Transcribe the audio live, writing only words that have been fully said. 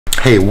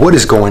Hey, what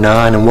is going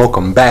on, and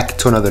welcome back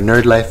to another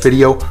Nerd Life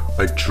video,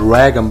 a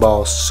Dragon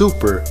Ball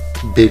Super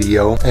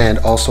video. And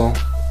also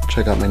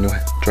check out my new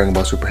Dragon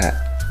Ball Super hat.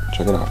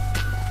 Check it out.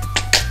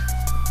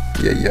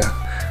 Yeah.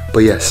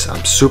 But yes,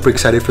 I'm super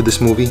excited for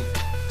this movie.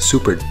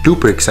 Super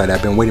duper excited.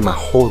 I've been waiting my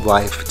whole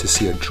life to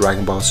see a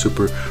Dragon Ball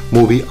Super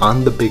movie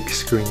on the big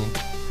screen.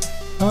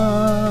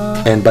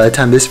 And by the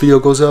time this video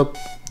goes up,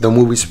 the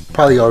movie's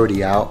probably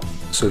already out.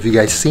 So if you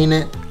guys seen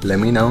it, let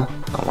me know.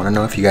 I want to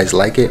know if you guys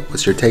like it,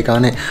 what's your take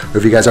on it, or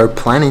if you guys are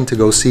planning to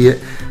go see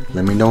it,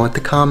 let me know in the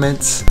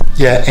comments.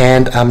 Yeah,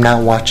 and I'm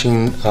not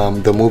watching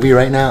the movie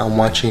right now. I'm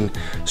watching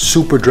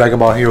Super Dragon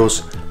Ball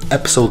Heroes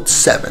Episode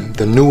 7,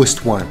 the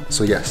newest one.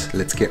 So yes,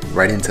 let's get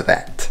right into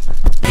that.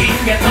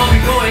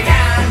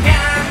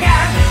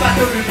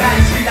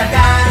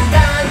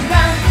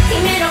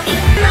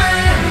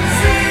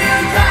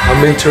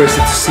 I'm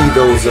interested to see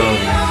those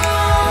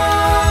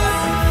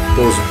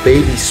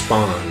baby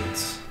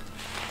spawns.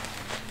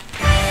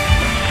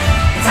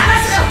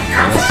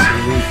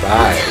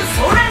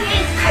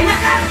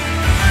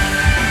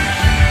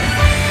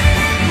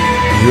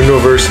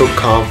 Universal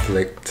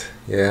conflict.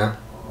 Yeah,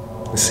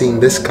 I've seen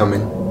this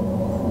coming.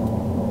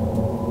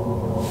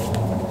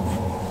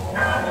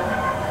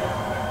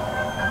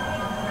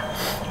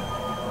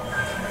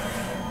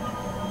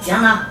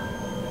 Jana,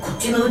 こっ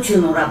ちの宇宙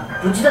の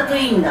ラ無事だと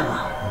いいんだ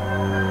が。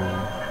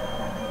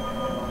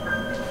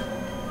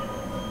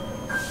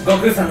悟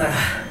空さんなら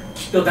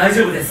きっと大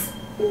丈夫です。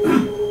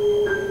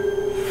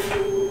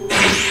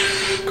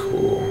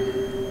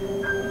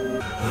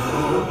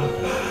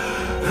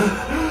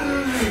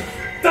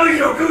第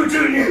6宇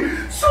宙に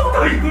正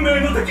体不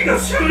明の敵が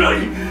襲来。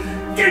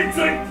現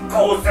在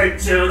交戦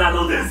中な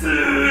のです。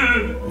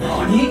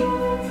何？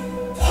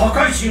破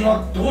壊神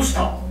はどうし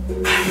た？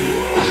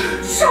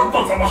シャン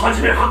パ様は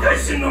じめ破壊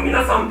神の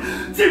皆さん、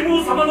全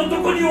王様の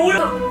とこにお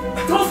や。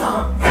父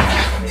さん。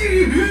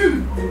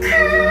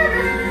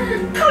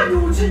海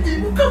王人に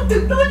向かって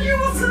何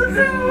をす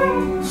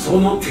る？そ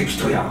の敵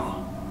とやら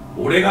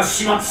俺が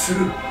始末する。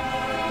分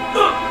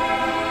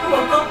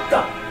かっ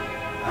た。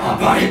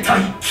暴れた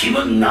い気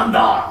分なん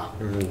だ。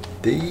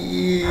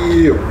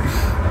Deal.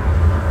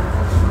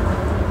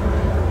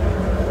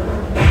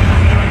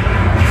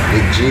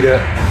 Vegeta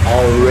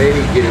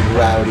already getting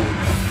rowdy.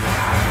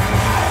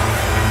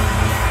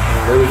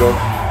 There we go.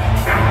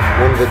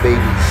 One of the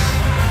babies.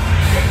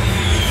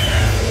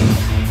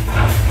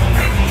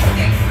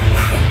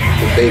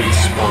 The baby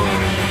spawn.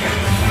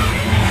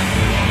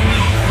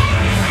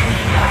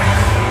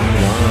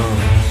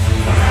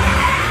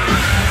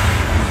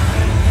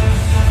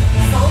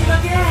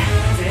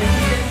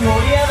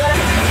 Wow.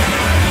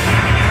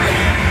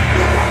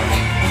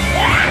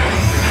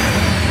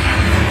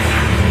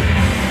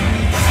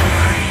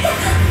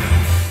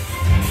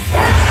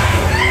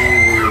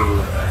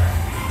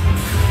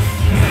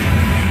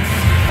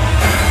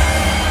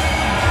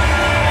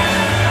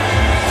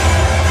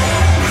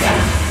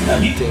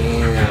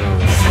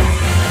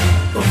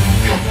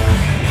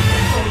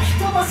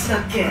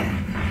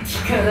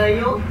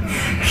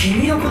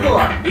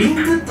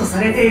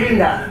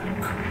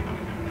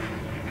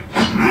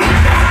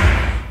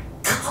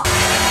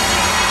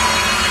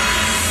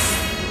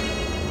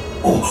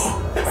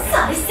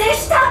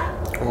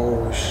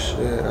 Oh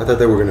shit, I thought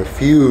they were gonna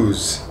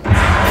fuse.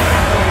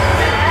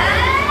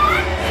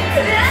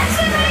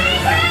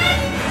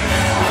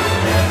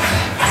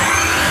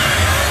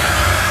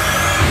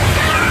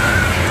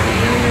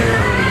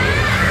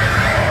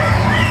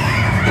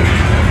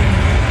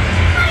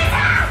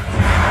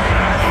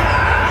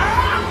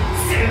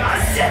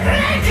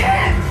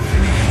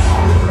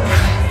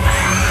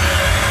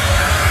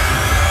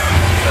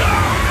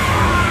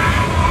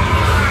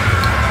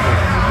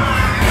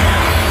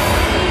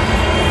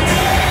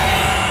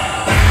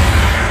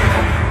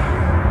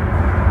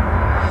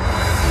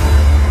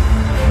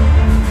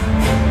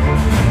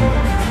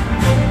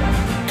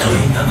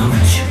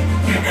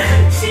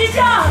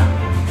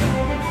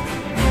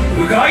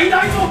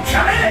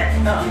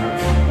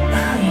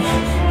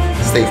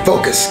 Stay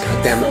focused,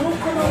 goddammit.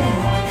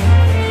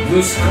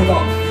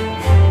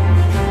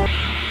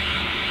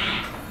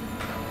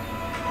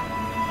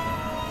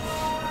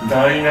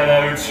 第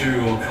7宇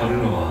宙を狩る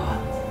のは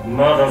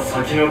まだ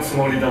先のつ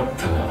もりだっ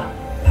たが、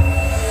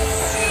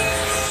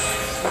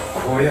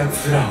こや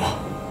つらは。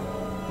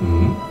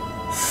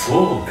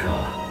そうか、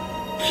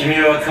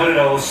君は彼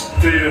らを知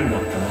っているんだ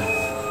った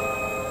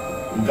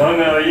な。だ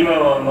が今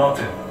は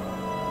待て。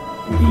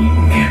人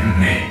間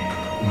め。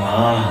ま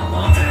あ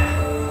待て。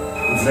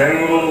全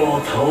王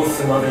を倒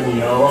すまで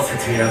に合わせ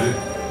てやる。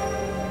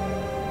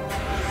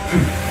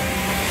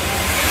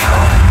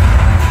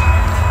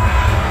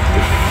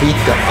Defeat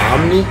the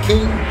Omni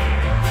King?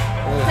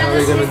 How are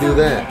they gonna do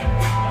that?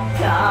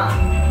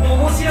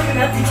 面白く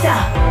なってきた。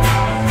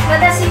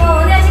私も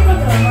同じこと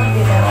を思って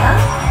たわ。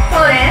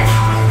ほれ。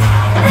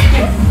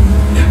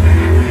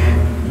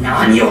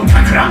何を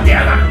企んで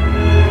やがる。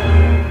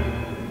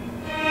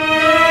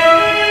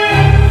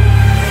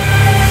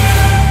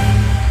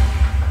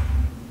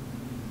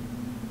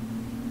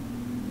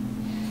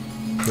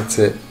That's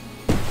it.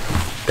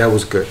 That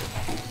was good.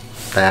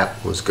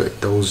 That was good.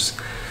 Those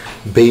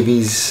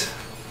babies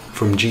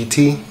from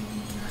GT,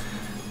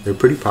 they're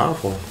pretty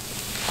powerful.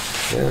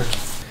 Yeah.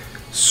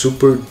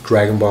 Super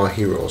Dragon Ball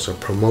Heroes, a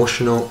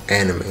promotional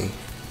anime.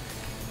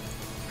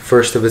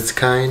 First of its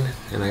kind,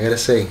 and I gotta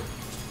say,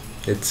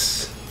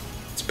 it's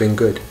been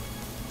good.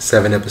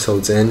 7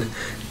 episodes in,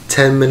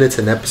 10 minutes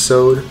an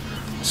episode,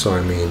 so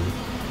I mean,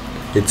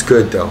 it's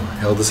good though.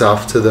 Held us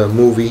off to the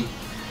movie,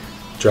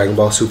 Dragon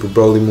Ball Super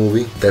Broly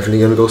movie.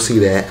 Definitely gonna go see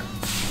that.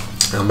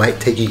 I might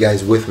take you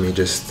guys with me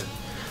just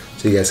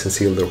so you guys can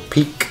see a little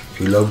peek. If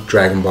you love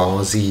Dragon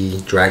Ball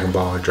Z, Dragon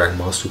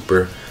Ball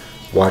Super,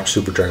 watch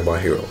Super Dragon Ball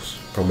Heroes.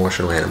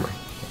 Promotional anime.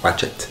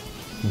 Watch it.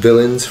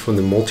 Villains from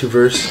the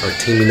multiverse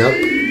are teaming up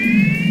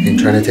and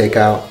trying to take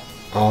out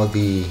all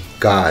the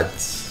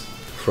gods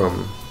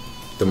from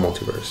the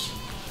multiverse.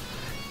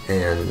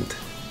 And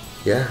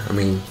yeah, I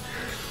mean,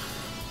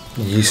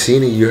 you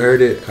seen it, you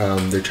heard it.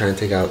 They're trying to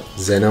take out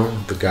Zeno,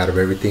 the god of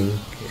everything,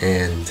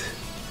 and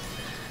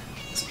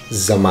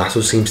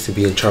Zamasu seems to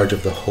be in charge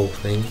of the whole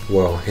thing.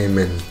 Well, him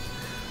and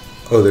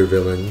other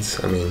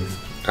villains. I mean,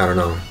 I don't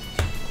know.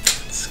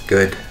 It's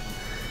good.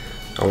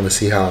 I want to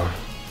see how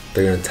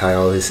they're going to tie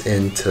all this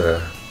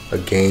into a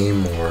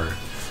game or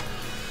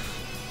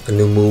a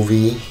new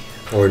movie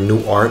or a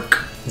new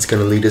arc. It's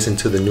going to lead us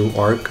into the new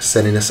arc,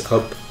 setting us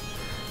up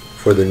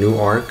for the new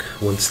arc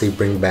once they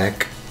bring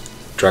back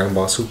Dragon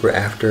Ball Super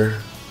after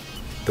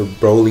the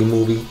Broly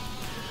movie.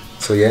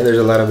 So yeah, there's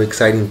a lot of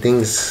exciting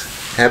things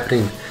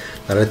happening,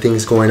 a lot of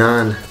things going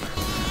on.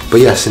 But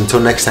yes, until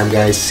next time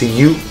guys, see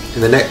you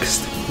in the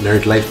next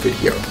Nerd Life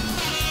video.